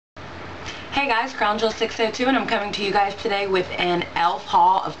Hey guys, Crown Jewel 602, and I'm coming to you guys today with an e.l.f.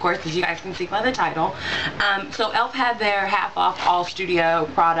 haul, of course, as you guys can see by the title. So e.l.f. had their half off all studio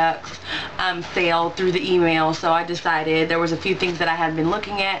products sale through the email, so I decided there was a few things that I had been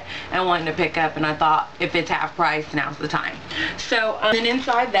looking at and wanting to pick up, and I thought if it's half price, now's the time. So and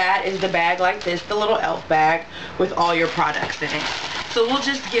inside that is the bag like this, the little e.l.f. bag with all your products in it. So we'll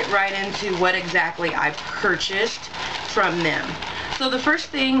just get right into what exactly I purchased from them. So the first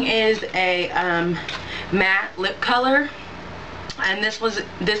thing is a matte lip color, and this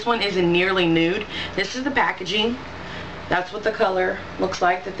one is in Nearly Nude. This is the packaging. That's what the color looks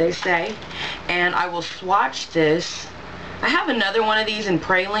like that they say. And I will swatch this. I have another one of these in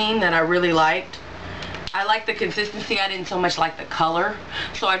Praline that I really liked. I like the consistency. I didn't so much like the color,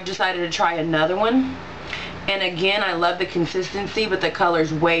 so I decided to try another one. And again, I love the consistency, but the color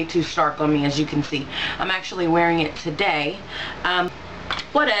is way too stark on me, as you can see. I'm actually wearing it today.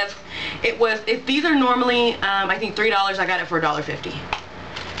 Whatever. If these are normally, I think $3, I got it for $1.50.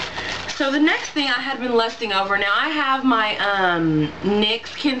 So the next thing I had been lusting over, now I have my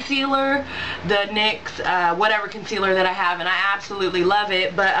NYX concealer, the NYX whatever concealer that I have, and I absolutely love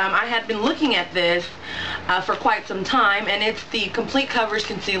it, but I had been looking at this for quite some time, and it's the Complete Coverage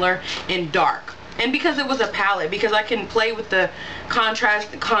Concealer in Dark. And because it was a palette, because I can play with the contrast,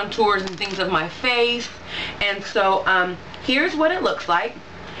 the contours and things of my face. And so here's what it looks like.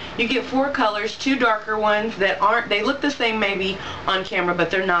 You get 4 colors, 2 darker ones that aren't, they look the same maybe on camera, but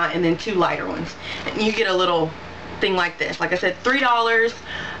they're not, and then 2 lighter ones. And you get a little thing like this. Like I said, $3,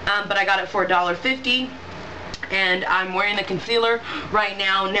 but I got it for $1.50. And I'm wearing the concealer right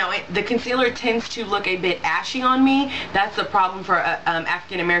now. Now, the concealer tends to look a bit ashy on me. That's a problem for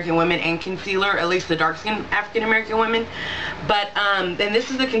African American women and concealer, at least the dark skinned African American women. But and this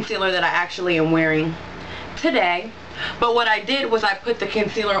is the concealer that I actually am wearing today. But what I did was I put the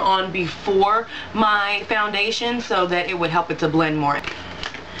concealer on before my foundation so that it would help it to blend more.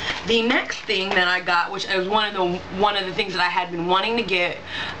 The next thing that I got, which was one of the things that I had been wanting to get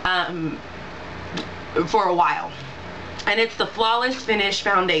for a while, and it's the Flawless Finish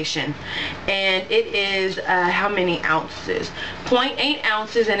foundation, and it is how many ounces? 0.8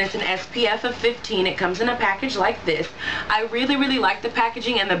 ounces, and it's an SPF of 15. It comes in a package like this. I really like the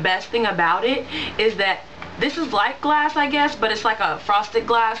packaging, and the best thing about it is that this is like glass, I guess, but it's like a frosted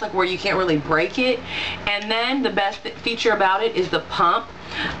glass, like where you can't really break it. And then the best feature about it is the pump.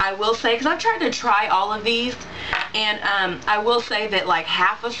 I will say, because I've tried to try all of these, and I will say that like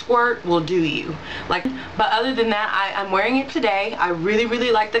half a squirt will do you. But other than that, I'm wearing it today. I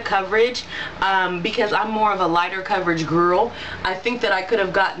really like the coverage because I'm more of a lighter coverage girl. I think that I could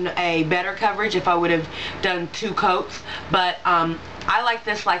have gotten a better coverage if I would have done 2 coats, but I like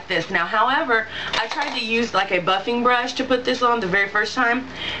this like this. Now, however, I tried to use like a buffing brush to put this on the very first time,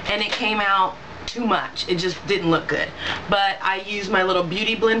 and it came out too much. It just didn't look good. But I used my little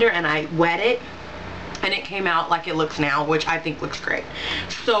beauty blender and I wet it, and it came out like it looks now, which I think looks great.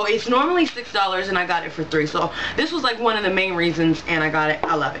 So it's normally $6 and I got it for $3. So this was like one of the main reasons, and I got it.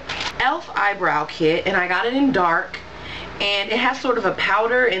 I love it. e.l.f. eyebrow kit, and I got it in dark, and it has sort of a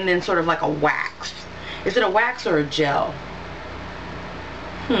powder and then sort of like a wax. Is it a wax or a gel?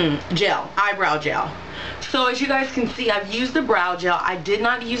 Gel, eyebrow gel. So as you guys can see, I've used the brow gel. I did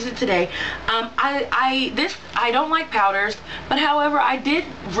not use it today. I don't like powders, but however, I did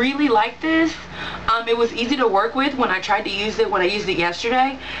really like this. It was easy to work with when I tried to use it, when I used it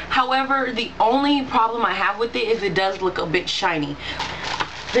yesterday. However, the only problem I have with it is it does look a bit shiny.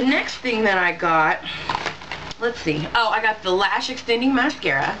 The next thing that I got, let's see. Oh, I got the lash extending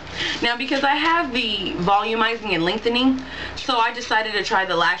mascara. Now, because I have the volumizing and lengthening, so I decided to try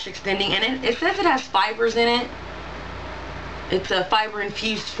the lash extending, and it says it has fibers in it. It's a fiber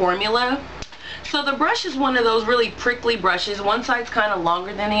infused formula. So the brush is one of those really prickly brushes. One side's kind of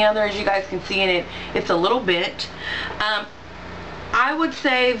longer than the other, as you guys can see in it. It's a little bit. I would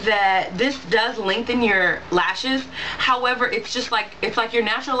say that this does lengthen your lashes. However, it's like your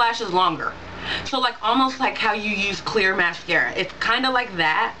natural lashes longer. So like almost like how you use clear mascara. It's kind of like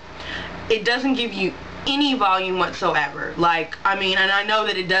that. It doesn't give you any volume whatsoever. Like, I mean, and I know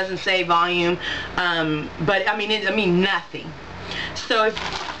that it doesn't say volume, but I mean nothing. So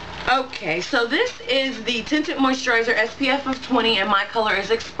okay, so this is the Tinted Moisturizer SPF of 20, and my color is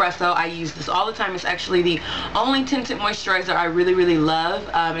Espresso. I use this all the time. It's actually the only tinted moisturizer I really love.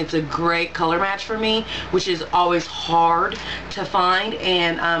 It's a great color match for me, which is always hard to find,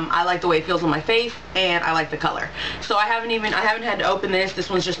 and I like the way it feels on my face, and I like the color. So I haven't had to open this.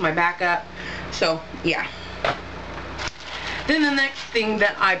 This one's just my backup. So yeah. Then the next thing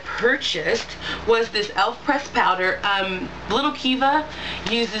that I purchased was this e.l.f. pressed powder. Little Kiva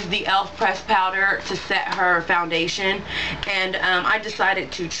uses the e.l.f. pressed powder to set her foundation, and I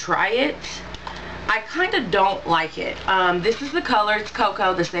decided to try it. I kind of don't like it. This is the color, it's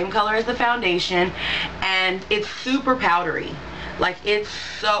Cocoa, the same color as the foundation, and it's super powdery. Like it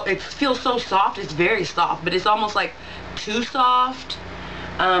feels so soft. It's very soft, but it's almost like too soft.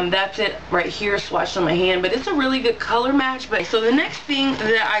 That's it right here, swatched on my hand, but it's a really good color match. But so the next thing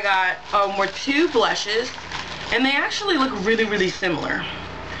that I got were two blushes, and they actually look really, really similar.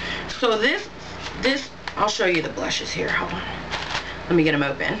 So this I'll show you the blushes here. Hold on, let me get them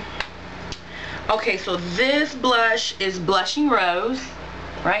open. Okay, so this blush is Blushing Rose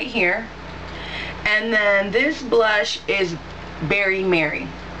right here, and then this blush is Berry Mary.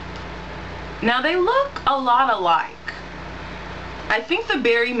 Now they look a lot alike. I think the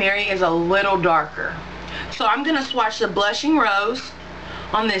Berry Mary is a little darker. So I'm going to swatch the Blushing Rose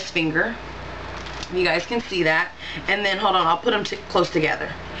on this finger. You guys can see that. And then, hold on, I'll put them close together.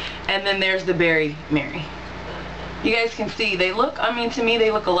 And then there's the Berry Mary. You guys can see they look, I mean, to me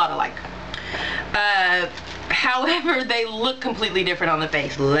they look a lot alike. However, they look completely different on the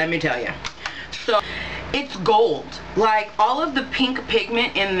face, let me tell you. So it's gold. Like all of the pink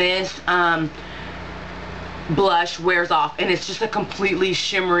pigment in this blush wears off, and it's just a completely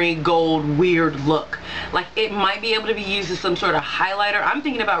shimmery gold weird look. Like it might be able to be used as some sort of highlighter. I'm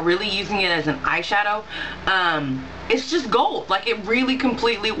thinking about really using it as an eyeshadow. It's just gold. Like it really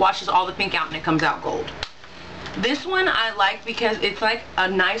completely washes all the pink out and it comes out gold. This one I like because it's like a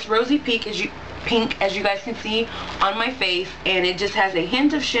nice rosy pink as you guys can see on my face, and it just has a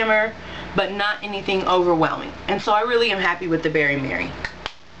hint of shimmer but not anything overwhelming. And so I really am happy with the Berry Mary.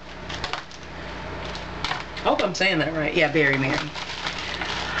 I hope I'm saying that right. Yeah, Berry Mary.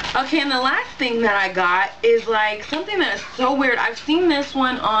 Okay, and the last thing that I got is like something that is so weird. I've seen this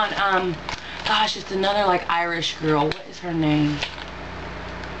one on, gosh, it's another like Irish girl. What is her name?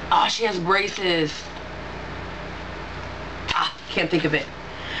 Oh, she has braces. Ah, can't think of it.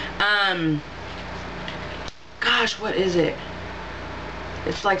 Gosh, what is it?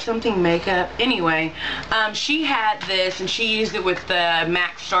 It's like something makeup. Anyway, she had this and she used it with the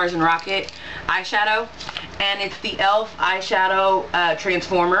MAC Stars and Rocket eyeshadow, and it's the e.l.f. eyeshadow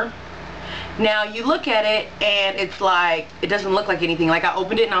transformer. Now you look at it and it's like, it doesn't look like anything. Like I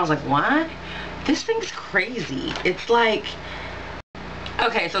opened it and I was like, what? This thing's crazy. It's like,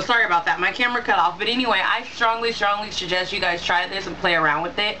 okay, so sorry about that. My camera cut off. But anyway, I strongly suggest you guys try this and play around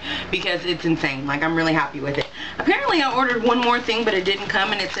with it because it's insane. Like, I'm really happy with it. Apparently, I ordered one more thing, but it didn't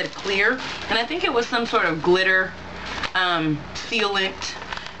come, and it said clear. And I think it was some sort of glitter sealant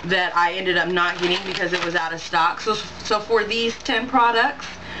that I ended up not getting because it was out of stock. So for these 10 products,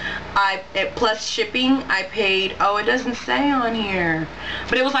 plus shipping, I paid, oh, it doesn't say on here,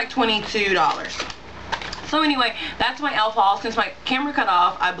 but it was like $22. So anyway, that's my e.l.f. haul. Since my camera cut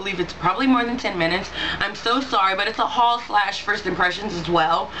off, I believe it's probably more than 10 minutes. I'm so sorry, but it's a haul slash first impressions as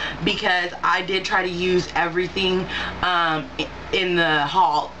well, because I did try to use everything in the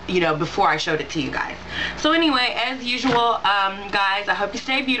haul, you know, before I showed it to you guys. So anyway, as usual, guys, I hope you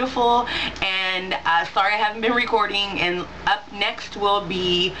stay beautiful, and sorry I haven't been recording, and up next will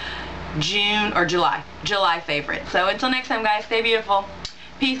be July favorite. So until next time, guys, stay beautiful.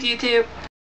 Peace, YouTube.